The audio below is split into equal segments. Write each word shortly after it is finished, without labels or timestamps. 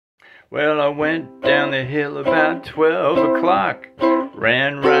Well, I went down the hill about 12 o'clock,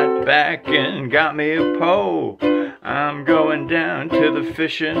 ran right back and got me a pole. I'm going down to the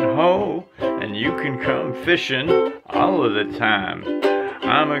fishing hole, and you can come fishing all of the time.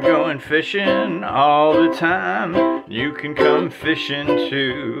 I'm a-going fishing all the time, you can come fishing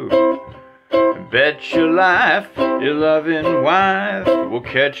too. Bet your life your loving wife will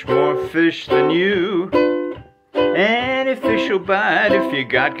catch more fish than you. Any fish will bite if you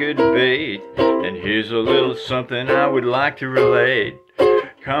got good bait. And here's a little something I would like to relate.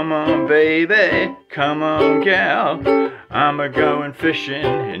 Come on baby, come on gal, I'm a-going fishing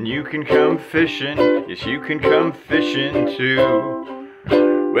and you can come fishing. Yes, you can come fishing too.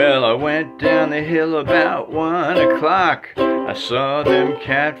 Well, I went down the hill about 1 o'clock. I saw them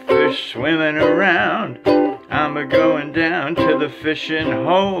catfish swimming around. I'm a-going down to the fishing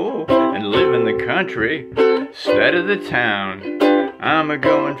hole and live in the country instead of the town. I'm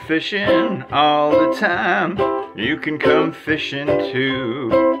a-going fishing all the time, you can come fishing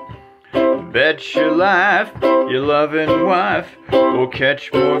too. Bet your life your loving wife will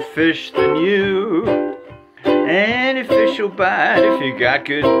catch more fish than you. Any fish will bite if you got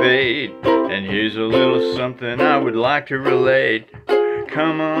good bait. And here's a little something I would like to relate.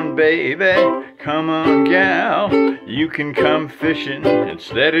 Come on baby, come on gal, you can come fishing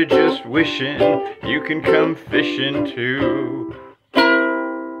instead of just wishing. You can come fishing too.